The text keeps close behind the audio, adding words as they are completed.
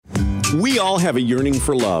We all have a yearning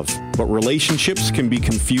for love, but relationships can be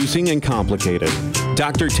confusing and complicated.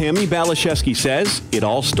 Dr. Tammy Baliszewski says it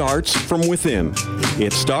all starts from within.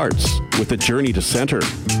 It starts with a journey to center.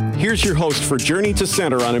 Here's your host for Journey to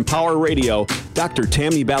Center on Empower Radio, Dr.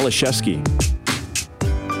 Tammy Baliszewski.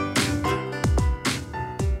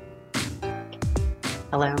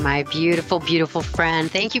 Hello, my beautiful, beautiful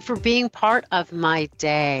friend. Thank you for being part of my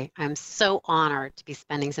day. I'm so honored to be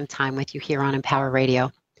spending some time with you here on Empower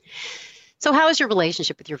Radio. So how is your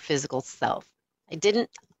relationship with your physical self? I didn't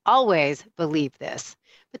always believe this,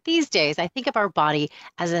 but these days I think of our body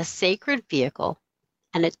as a sacred vehicle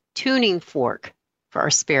and a tuning fork for our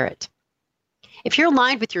spirit. If you're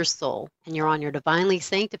aligned with your soul and you're on your divinely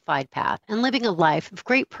sanctified path and living a life of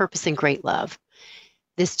great purpose and great love,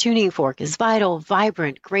 this tuning fork is vital,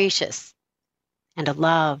 vibrant, gracious, and a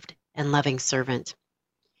loved and loving servant.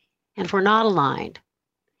 And if we're not aligned,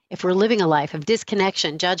 if we're living a life of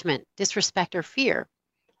disconnection, judgment, disrespect, or fear,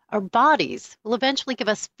 our bodies will eventually give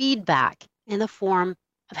us feedback in the form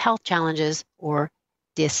of health challenges or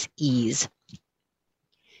dis-ease.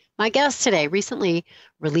 My guest today recently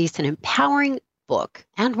released an empowering book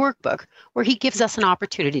and workbook where he gives us an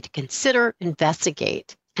opportunity to consider,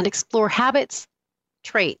 investigate, and explore habits,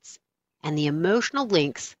 traits, and the emotional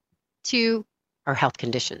links to our health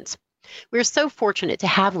conditions. We're so fortunate to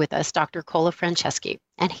have with us Dr. Colafranceschi,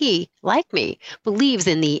 and he, like me, believes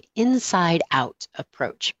in the inside-out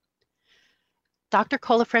approach. Dr.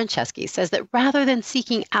 Colafranceschi says that rather than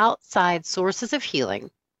seeking outside sources of healing,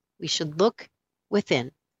 we should look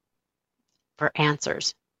within for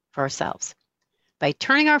answers for ourselves. By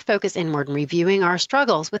turning our focus inward and reviewing our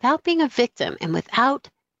struggles without being a victim and without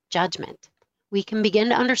judgment, we can begin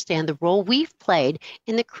to understand the role we've played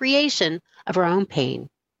in the creation of our own pain,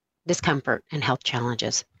 discomfort, and health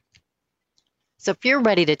challenges. So if you're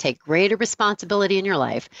ready to take greater responsibility in your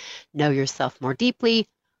life, know yourself more deeply,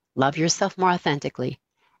 love yourself more authentically,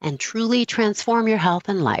 and truly transform your health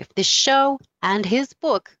and life, this show and his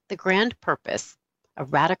book, The Grand Purpose, A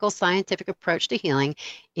Radical Scientific Approach to Healing,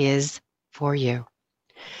 is for you.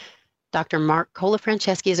 Dr. Mark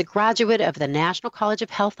Colafranceschi is a graduate of the National College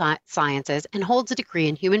of Health Sciences and holds a degree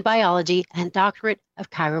in human biology and doctorate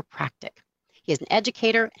of chiropractic. He is an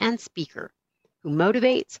educator and speaker who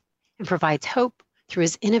motivates and provides hope through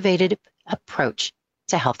his innovative approach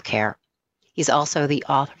to healthcare. He's also the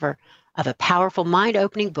author of a powerful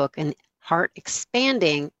mind-opening book and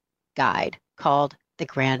heart-expanding guide called The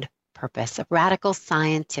Grand Purpose, A Radical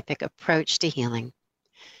Scientific Approach to Healing.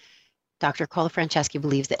 Dr. Colafranceschi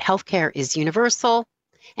believes that healthcare is universal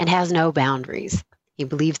and has no boundaries. He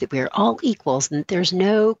believes that we are all equals and that there's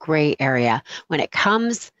no gray area when it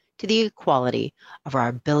comes to the equality of our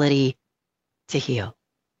ability to heal.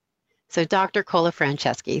 So Dr.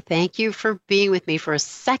 Colafranceschi, thank you for being with me for a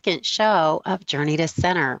second show of Journey to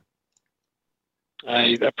Center.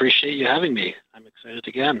 I appreciate you having me. I'm excited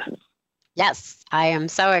again. Yes, I am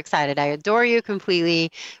so excited. I adore you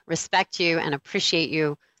completely, respect you, and appreciate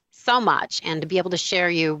you so much. And to be able to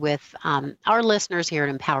share you with our listeners here at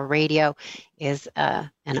Empower Radio is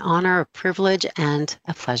an honor, a privilege, and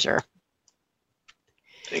a pleasure.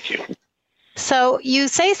 Thank you. So you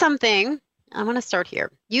say something, I want to start here.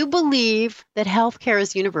 You believe that healthcare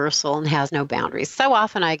is universal and has no boundaries. So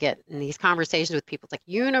often I get in these conversations with people, it's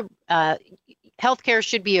like healthcare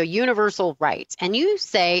should be a universal right. And you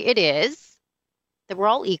say it is, that we're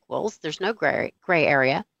all equals, there's no gray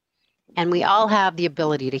area, and we all have the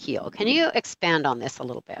ability to heal. Can you expand on this a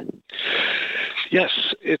little bit? Yes,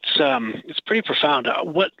 it's pretty profound.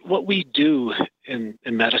 What we do in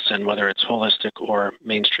medicine, whether it's holistic or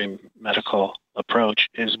mainstream medical approach,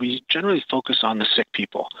 is we generally focus on the sick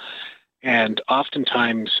people. And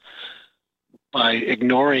oftentimes, by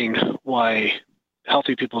ignoring why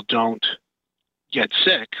healthy people don't get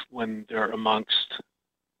sick when they're amongst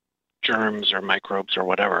germs or microbes or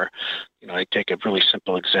whatever. I take a really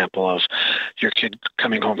simple example of your kid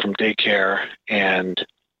coming home from daycare and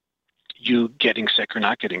you getting sick or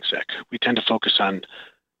not getting sick. We tend to focus on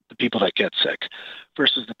the people that get sick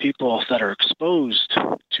versus the people that are exposed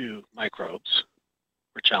to microbes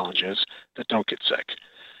or challenges that don't get sick.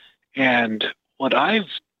 And what I've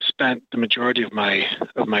spent the majority of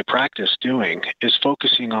my practice doing is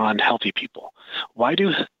focusing on healthy people. Why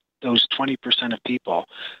do those 20% of people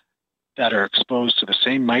that are exposed to the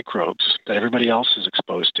same microbes that everybody else is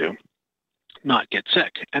exposed to not get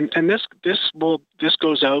sick? And this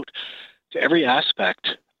goes out to every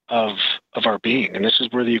aspect of our being, and this is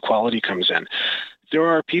where the equality comes in. There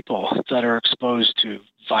are people that are exposed to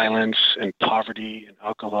violence and poverty and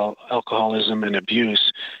alcoholism and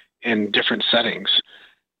abuse in different settings,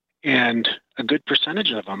 and a good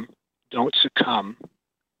percentage of them don't succumb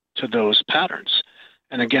to those patterns.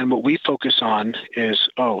 And again, what we focus on is,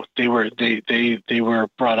 they were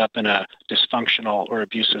brought up in a dysfunctional or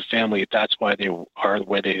abusive family. That's why they are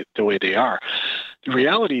the way they are. The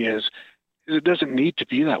reality is it doesn't need to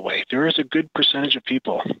be that way. There is a good percentage of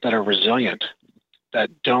people that are resilient that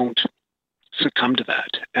don't succumb to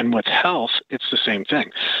that. And with health, it's the same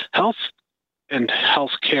thing. Health and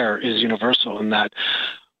health care is universal in that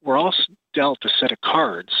we're all dealt a set of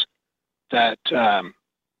cards that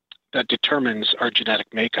determines our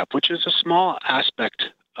genetic makeup, which is a small aspect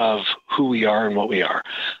of who we are and what we are.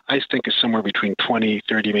 I think it's somewhere between 20,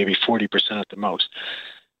 30, maybe 40% at the most.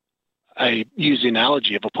 I use the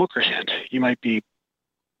analogy of a poker hand. You might be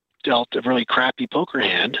dealt a really crappy poker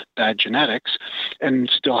hand, bad genetics, and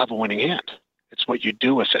still have a winning hand. It's what you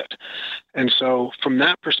do with it. And so from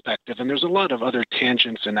that perspective, and there's a lot of other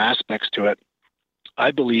tangents and aspects to it,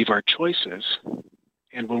 I believe our choices,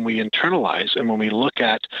 and when we internalize and when we look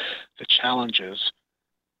at the challenges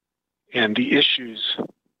and the issues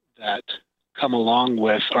that come along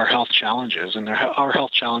with our health challenges, and our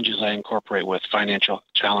health challenges I incorporate with financial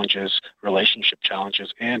challenges, relationship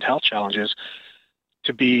challenges, and health challenges,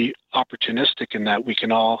 to be opportunistic in that we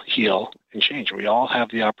can all heal and change. We all have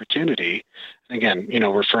the opportunity. And again,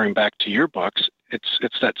 referring back to your books,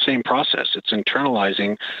 it's that same process. It's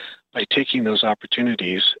internalizing by taking those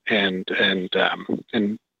opportunities and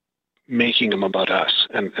making them about us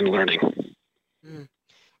and learning. Mm.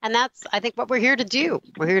 And that's, I think, what we're here to do.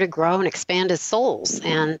 We're here to grow and expand as souls.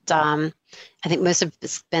 And I think most of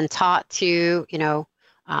us been taught to,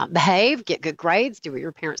 behave, get good grades, do what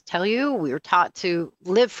your parents tell you. We were taught to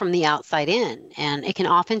live from the outside in. And it can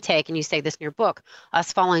often take, and you say this in your book,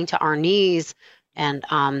 us falling to our knees and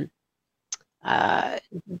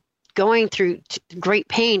going through great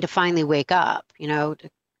pain to finally wake up,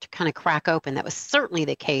 to kind of crack open. That was certainly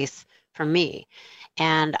the case for me.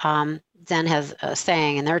 And Zen has a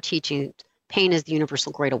saying, and they're teaching, pain is the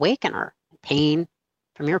universal great awakener. Pain,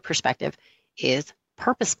 from your perspective, is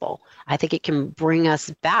purposeful. I think it can bring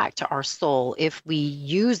us back to our soul if we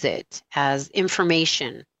use it as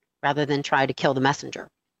information rather than try to kill the messenger.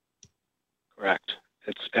 Correct.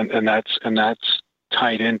 And that's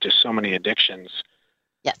tied into so many addictions.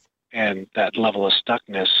 Yes. And that level of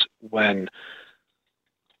stuckness when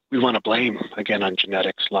we want to blame again on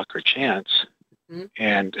genetics, luck, or chance, mm-hmm.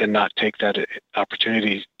 and not take that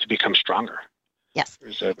opportunity to become stronger. Yes.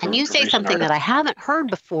 And you say something that I haven't heard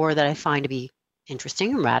before that I find to be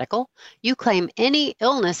interesting and radical. You claim any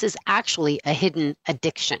illness is actually a hidden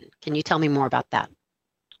addiction. Can you tell me more about that?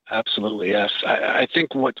 Absolutely, yes. I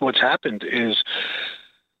think what's happened is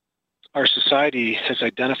our society has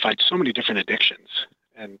identified so many different addictions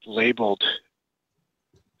and labeled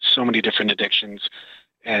so many different addictions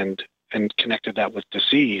and connected that with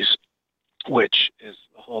disease, which is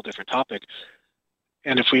a whole different topic.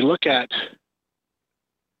 And if we look at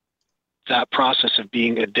that process of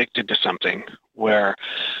being addicted to something, where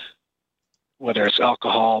whether it's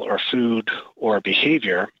alcohol or food or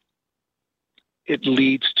behavior, it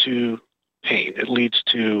leads to pain. It leads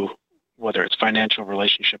to whether it's financial,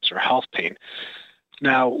 relationships, or health pain.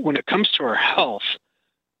 Now, when it comes to our health,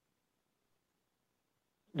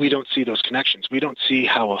 we don't see those connections. We don't see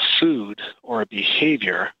how a food or a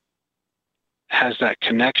behavior has that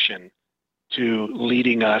connection to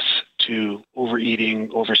leading us to overeating,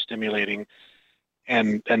 overstimulating,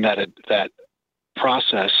 and that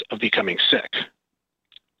process of becoming sick.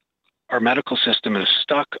 Our medical system is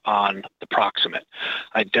stuck on the proximate,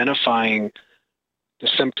 identifying the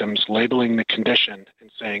symptoms, labeling the condition,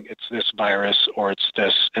 and saying it's this virus or it's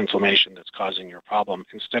this inflammation that's causing your problem,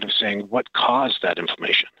 instead of saying what caused that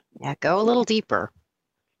inflation. Yeah, go a little deeper.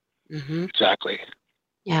 Mm-hmm. Exactly.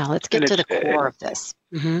 Yeah, let's get to the core of this.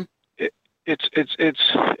 Mm-hmm.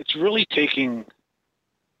 It's really taking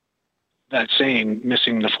that saying,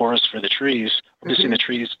 missing the forest for the trees, or missing mm-hmm. the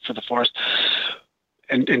trees for the forest,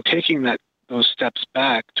 and taking those steps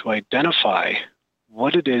back to identify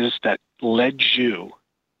what it is that led you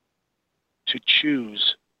to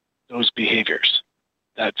choose those behaviors,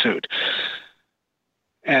 that food.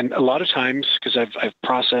 And a lot of times, because I've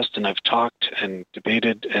processed and I've talked and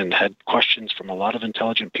debated and had questions from a lot of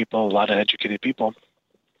intelligent people, a lot of educated people,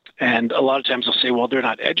 and a lot of times they'll say, well, they're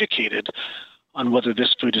not educated on whether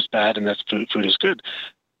this food is bad and this food is good.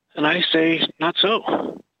 And I say, not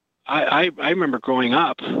so. I remember growing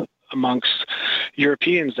up amongst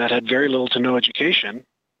Europeans that had very little to no education,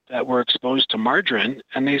 that were exposed to margarine,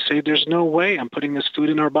 and they say, there's no way I'm putting this food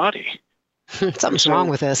in our body. Something's wrong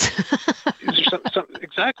with this.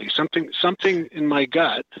 Exactly. Something in my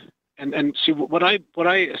gut. And see, what I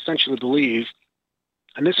essentially believe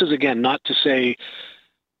And this is, again, not to say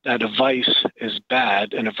that a vice is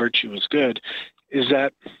bad and a virtue is good, is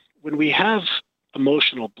that when we have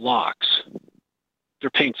emotional blocks, they're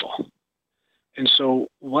painful. And so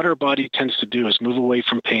what our body tends to do is move away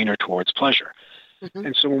from pain or towards pleasure. Mm-hmm.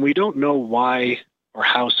 And so when we don't know why or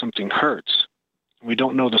how something hurts, we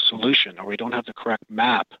don't know the solution, or we don't have the correct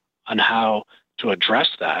map on how to address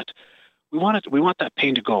that, we want that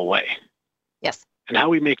pain to go away. Yes. And how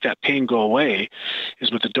we make that pain go away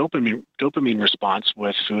is with the dopamine response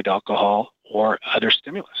with food, alcohol, or other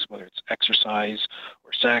stimulus, whether it's exercise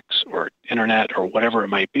or sex or internet or whatever it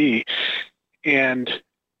might be. And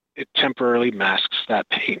it temporarily masks that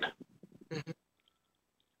pain. Mm-hmm.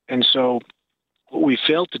 And so what we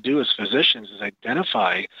fail to do as physicians is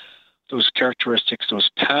identify those characteristics, those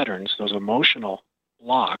patterns, those emotional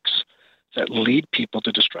blocks that lead people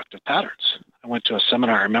to destructive patterns. I went to a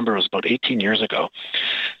seminar, I remember it was about 18 years ago,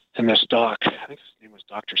 and this doc, I think his name was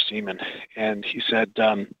Dr. Seaman, and he said,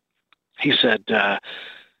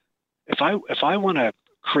 if I want to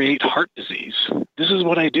create heart disease, this is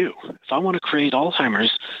what I do. If I want to create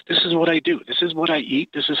Alzheimer's, this is what I do. This is what I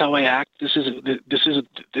eat. This is how I act. This is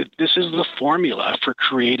the formula for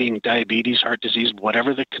creating diabetes, heart disease,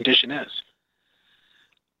 whatever the condition is.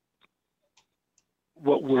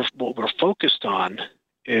 What we're focused on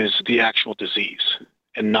is the actual disease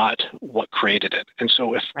and not what created it. And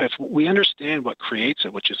so if we understand what creates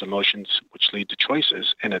it, which is emotions, which lead to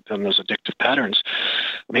choices, and those addictive patterns,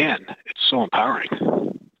 man, it's so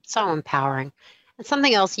empowering. So empowering. And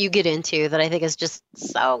something else you get into that I think is just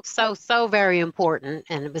so very important,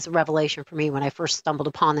 and it was a revelation for me when I first stumbled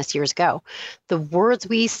upon this years ago. The words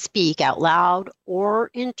we speak out loud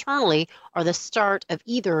or internally are the start of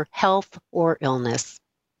either health or illness.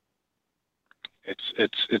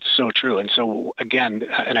 It's so true. And so again,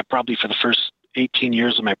 and I probably for the first 18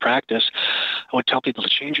 years of my practice, I would tell people to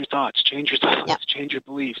change your thoughts, change your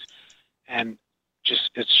beliefs. And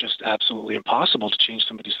it's just absolutely impossible to change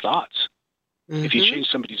somebody's thoughts. Mm-hmm. If you change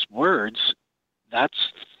somebody's words, that's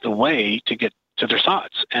the way to get to their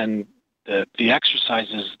thoughts. And the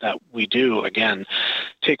exercises that we do, again,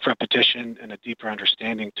 take repetition and a deeper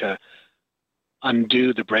understanding to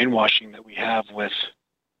undo the brainwashing that we have with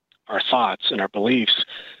our thoughts and our beliefs.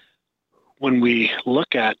 When we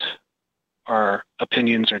look at our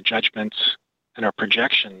opinions, our judgments, and our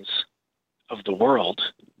projections of the world,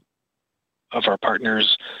 of our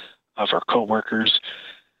partners, of our coworkers,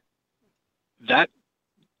 that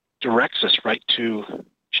directs us right to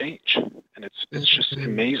change. And it's just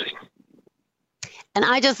amazing. And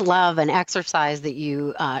I just love an exercise that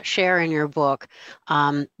you share in your book.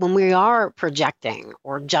 When we are projecting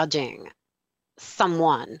or judging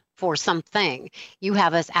someone for something, you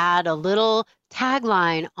have us add a little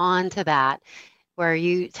tagline onto that where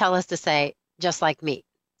you tell us to say, just like me.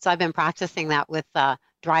 So I've been practicing that with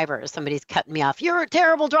drivers. Somebody's cutting me off. You're a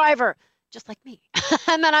terrible driver, just like me.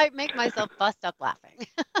 And then I make myself bust up laughing.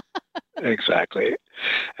 Exactly.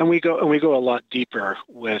 And we go a lot deeper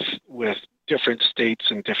with different states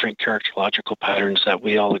and different characterological patterns that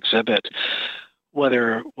we all exhibit,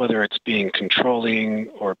 whether it's being controlling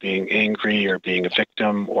or being angry or being a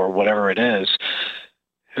victim or whatever it is.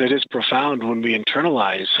 And it is profound when we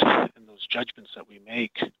internalize, and those judgments that we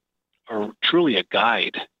make are truly a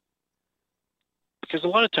guide. Because a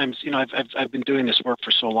lot of times, I've been doing this work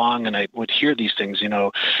for so long, and I would hear these things,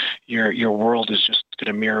 your world is just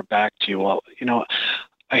going to mirror back to you. Well,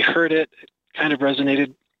 I heard it kind of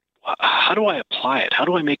resonated. How do I apply it? How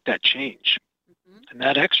do I make that change? Mm-hmm. And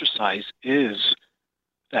that exercise is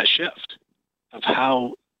that shift of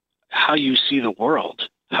how you see the world,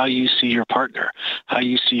 how you see your partner, how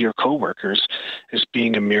you see your coworkers as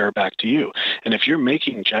being a mirror back to you. And if you're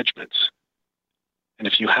making judgments, and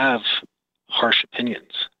if you have harsh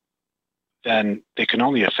opinions, then they can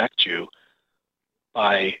only affect you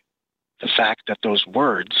by the fact that those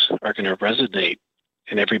words are going to resonate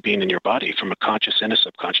in every being in your body from a conscious and a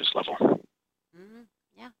subconscious level. Mm-hmm.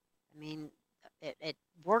 Yeah. I mean, it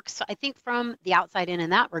works, I think, from the outside in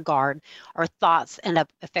that regard. Our thoughts end up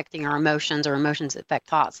affecting our emotions, or emotions affect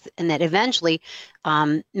thoughts, and that eventually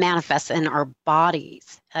manifests in our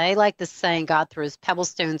bodies. I like the saying, God throws pebble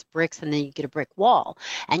stones, bricks, and then you get a brick wall.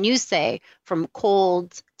 And you say from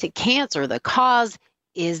colds to cancer, the cause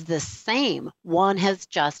is the same. One has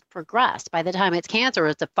just progressed. By the time it's cancer,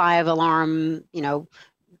 it's a 5-alarm,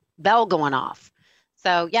 bell going off.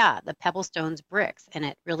 So yeah, the pebble stones, bricks, and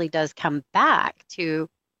it really does come back to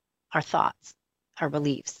our thoughts, our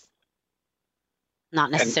beliefs, not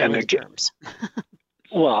necessarily the terms.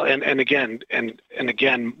 Well, and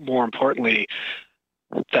again, more importantly,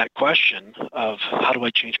 that question of how do I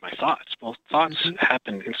change my thoughts? Well, thoughts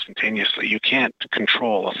happen instantaneously. You can't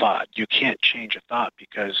control a thought. You can't change a thought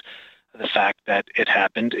because of the fact that it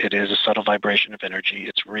happened. It is a subtle vibration of energy.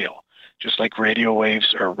 It's real. Just like radio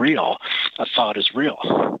waves are real, a thought is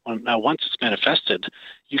real. Now, once it's manifested,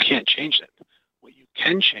 you can't change it. What you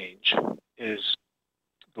can change is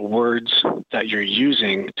the words that you're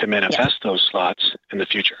using to manifest those thoughts in the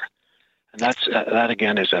future. And that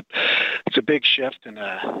again it's a big shift in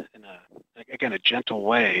a gentle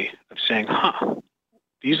way of saying,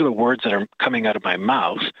 these are the words that are coming out of my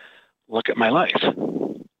mouth. Look at my life.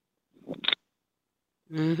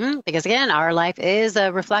 Because again, our life is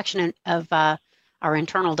a reflection of our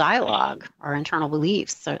internal dialogue, our internal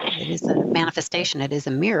beliefs. So it is a manifestation. It is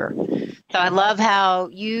a mirror. So I love how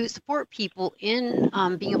you support people in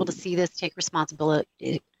being able to see this, take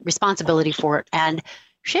responsibility for it, and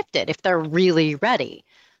shift it if they're really ready.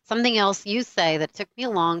 Something else you say that took me a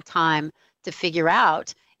long time to figure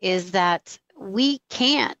out is that we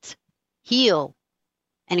can't heal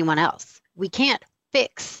anyone else. We can't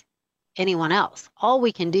fix anyone else. All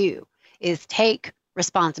we can do is take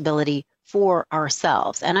responsibility for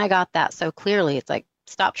ourselves. And I got that so clearly. It's like,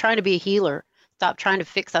 stop trying to be a healer. Stop trying to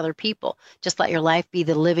fix other people. Just let your life be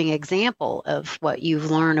the living example of what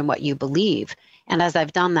you've learned and what you believe. And as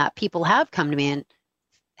I've done that, people have come to me and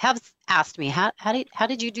have asked me, how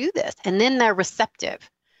did you do this? And then they're receptive.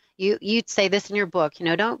 You'd say this in your book,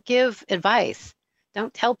 don't give advice.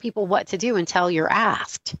 Don't tell people what to do until you're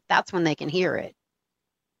asked. That's when they can hear it.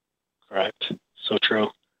 Correct. So true.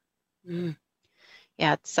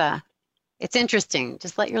 Yeah, it's interesting.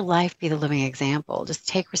 Just let your life be the living example. Just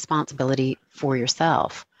take responsibility for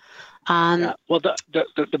yourself. Well,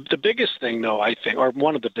 the biggest thing, though, I think, or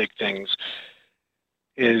one of the big things,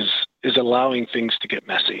 is allowing things to get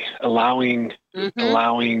messy, allowing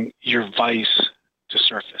your vice to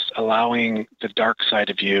surface, allowing the dark side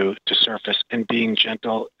of you to surface, and being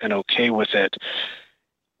gentle and okay with it,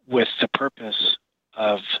 with the purpose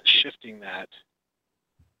of shifting that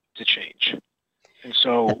to change. And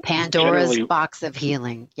so the Pandora's box of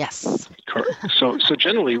healing. Yes. Correct. So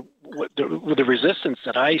generally, the resistance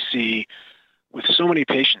that I see with so many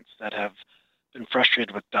patients that have been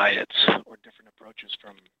frustrated with diets or different approaches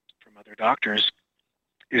from other doctors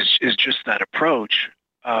is just that approach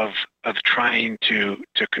of trying to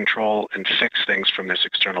control and fix things from this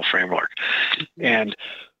external framework. And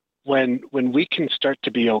when we can start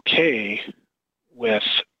to be okay with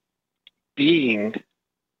being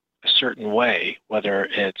a certain way, whether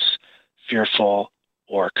it's fearful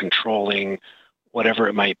or controlling, whatever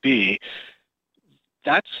it might be,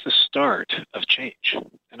 that's the start of change.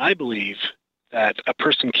 And I believe that a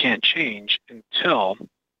person can't change until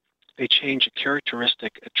they change a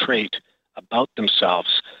characteristic, a trait about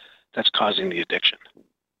themselves that's causing the addiction.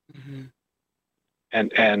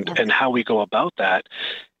 And how we go about that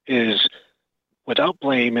is without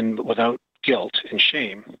blame and without guilt and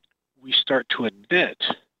shame, we start to admit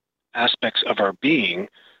aspects of our being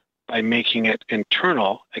by making it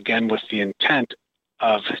internal, again, with the intent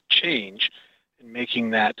of change, and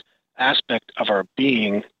making that aspect of our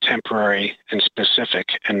being temporary and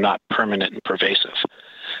specific and not permanent and pervasive.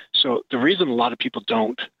 So the reason a lot of people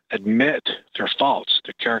don't admit their faults,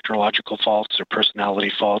 their characterological faults, their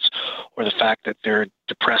personality faults, or the fact that they're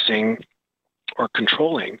depressing or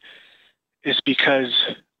controlling is because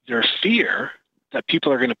their fear that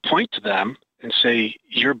people are going to point to them and say,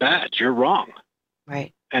 you're bad, you're wrong.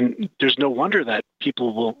 Right. And there's no wonder that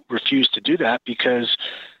people will refuse to do that, because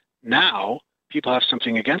now people have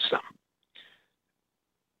something against them.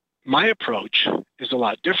 My approach is a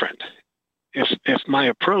lot different. If my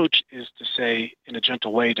approach is to say in a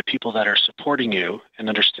gentle way to people that are supporting you and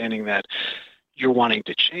understanding that you're wanting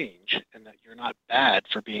to change and that you're not bad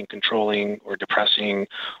for being controlling or depressing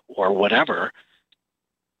or whatever,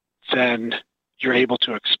 then you're able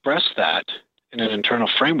to express that in an internal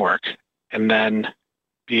framework and then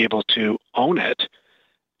be able to own it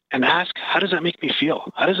and ask, how does that make me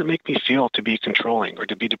feel? How does it make me feel to be controlling or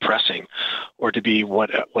to be depressing or to be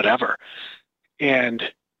whatever? And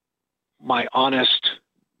my honest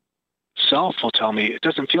self will tell me it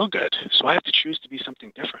doesn't feel good. So I have to choose to be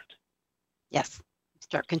something different. Yes.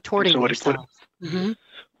 Start contorting yourself.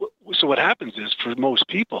 So what happens is, for most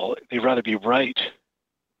people, they'd rather be right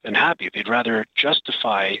than happy. They'd rather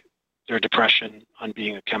justify their depression on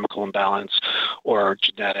being a chemical imbalance or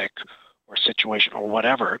genetic or situation or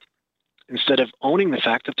whatever, instead of owning the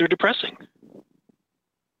fact that they're depressing.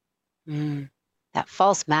 That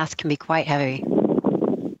false mask can be quite heavy.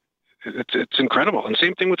 It's incredible. And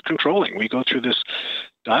same thing with controlling. We go through this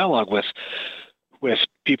dialogue with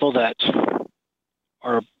people that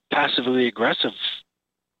are passively aggressive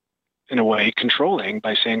in a way, controlling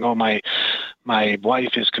by saying, oh, my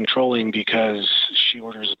wife is controlling because she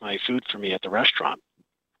orders my food for me at the restaurant.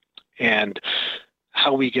 And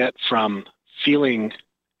how we get from feeling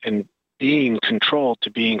and being controlled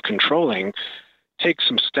to being controlling takes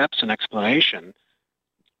some steps and explanation.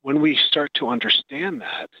 When we start to understand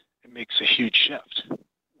that, it makes a huge shift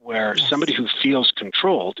where somebody who feels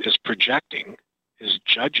controlled is projecting, is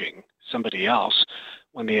judging somebody else.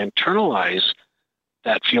 When they internalize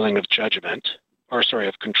that feeling of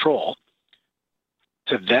of control,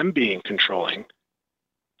 to them being controlling,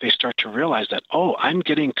 they start to realize that, oh, I'm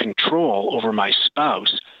getting control over my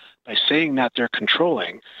spouse by saying that they're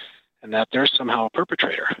controlling and that they're somehow a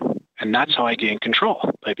perpetrator. And that's how I gain control,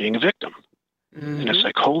 by being a victim. And it's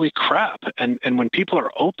like, holy crap. And when people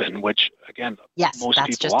are open, which, again, most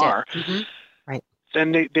people are, right,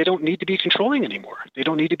 then they don't need to be controlling anymore. They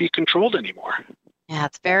don't need to be controlled anymore. Yeah,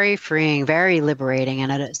 it's very freeing, very liberating.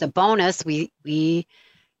 And it's a bonus. We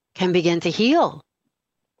can begin to heal.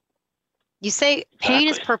 You say pain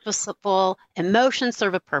is purposeful, emotions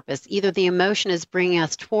serve a purpose. Either the emotion is bringing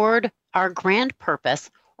us toward our grand purpose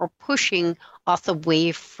or pushing us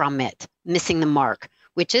away from it, missing the mark,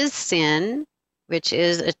 which is sin, which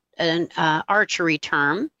is an archery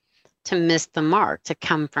term, to miss the mark, to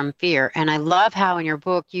come from fear. And I love how in your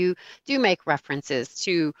book you do make references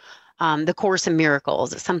to the Course in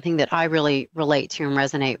Miracles. It's something that I really relate to and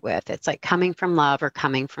resonate with. It's like coming from love or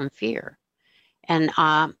coming from fear. And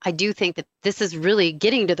I do think that this is really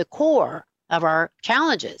getting to the core of our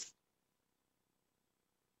challenges.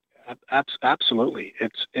 Absolutely.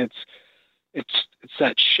 It's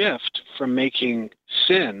that shift from making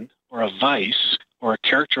sin or a vice or a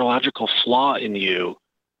characterological flaw in you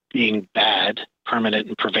being bad, permanent,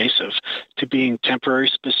 and pervasive to being temporary,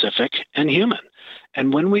 specific, and human.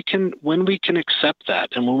 And when we can accept that,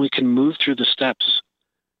 and when we can move through the steps,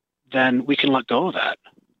 then we can let go of that.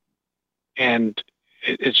 And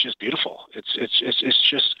it's just beautiful. It's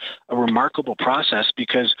just a remarkable process,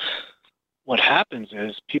 because what happens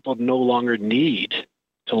is people no longer need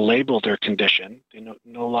to label their condition. They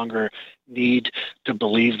no longer need to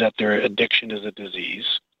believe that their addiction is a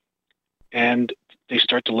disease, and they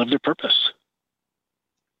start to live their purpose.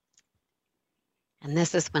 And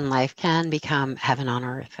this is when life can become heaven on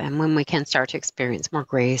earth, and when we can start to experience more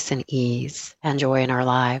grace and ease and joy in our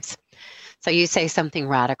lives. So you say something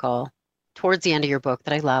radical towards the end of your book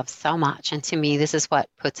that I love so much. And to me, this is what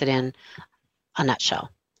puts it in a nutshell.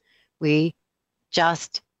 We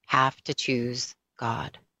just have to choose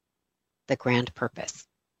God, the grand purpose.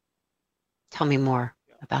 Tell me more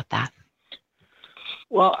about that.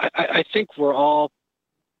 Well, I think we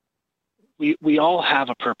all have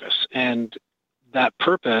a purpose, and that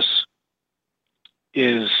purpose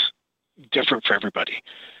is different for everybody.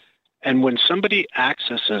 And when somebody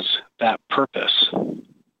accesses that purpose,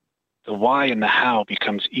 the why and the how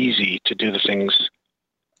becomes easy to do the things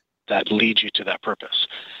that lead you to that purpose.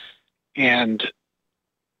 And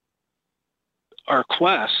our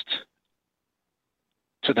quest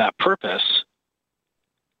to that purpose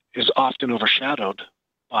is often overshadowed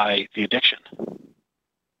by the addiction.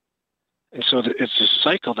 And so it's a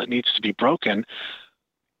cycle that needs to be broken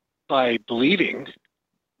by believing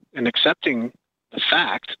and accepting the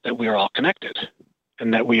fact that we are all connected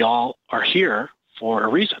and that we all are here for a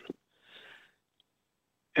reason.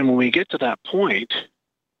 And when we get to that point,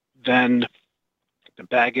 then the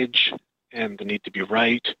baggage and the need to be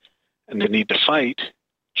right and the need to fight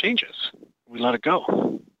changes. We let it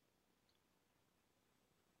go.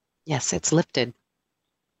 Yes, it's lifted.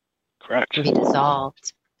 Correct. To be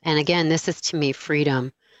dissolved. And again, this is to me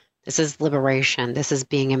freedom. This is liberation. This is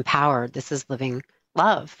being empowered. This is living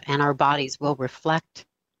love. And our bodies will reflect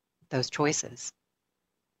those choices,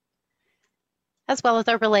 as well as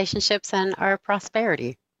our relationships and our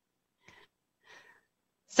prosperity.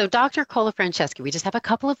 So Dr. Colafranceschi, we just have a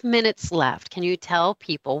couple of minutes left. Can you tell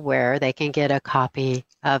people where they can get a copy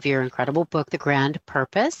of your incredible book, The Grand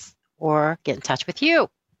Purpose, or get in touch with you?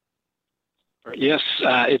 Yes,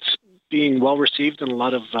 it's being well received in a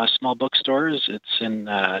lot of small bookstores. It's in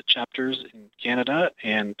chapters in Canada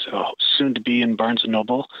and soon to be in Barnes &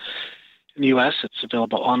 Noble in the U.S. It's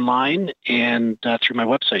available online and through my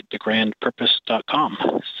website,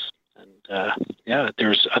 thegrandpurpose.com. And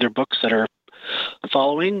there's other books that are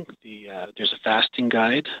following. There's a fasting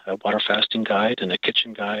guide, a water fasting guide, and a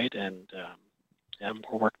kitchen guide, and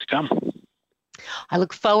more work to come. I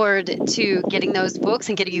look forward to getting those books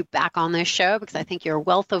and getting you back on this show, because I think you're a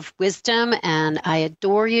wealth of wisdom, and I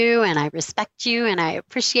adore you, and I respect you, and I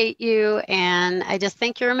appreciate you, and I just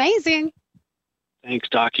think you're amazing. Thanks,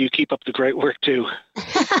 Doc. You keep up the great work, too.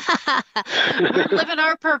 We're living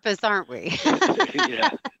our purpose, aren't we? Yeah.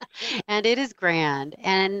 And it is grand.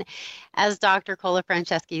 And as Dr.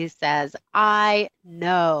 Colafranceschi says, I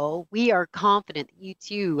know, we are confident that you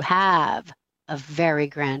too have a very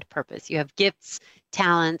grand purpose. You have gifts,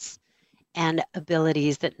 talents, and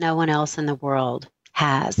abilities that no one else in the world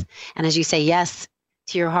has. And as you say yes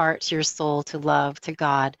to your heart, to your soul, to love, to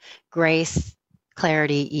God, grace,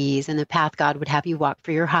 clarity, ease, and the path God would have you walk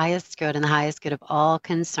for your highest good and the highest good of all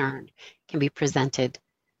concerned can be presented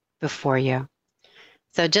before you.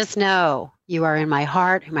 So just know you are in my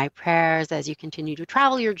heart and my prayers as you continue to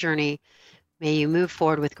travel your journey. May you move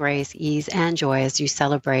forward with grace, ease, and joy as you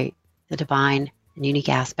celebrate the divine and unique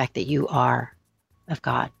aspect that you are of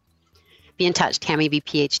God. Be in touch,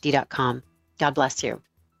 TammyBPhD.com. God bless you.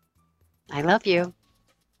 I love you.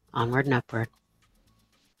 Onward and upward.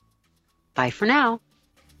 Bye for now.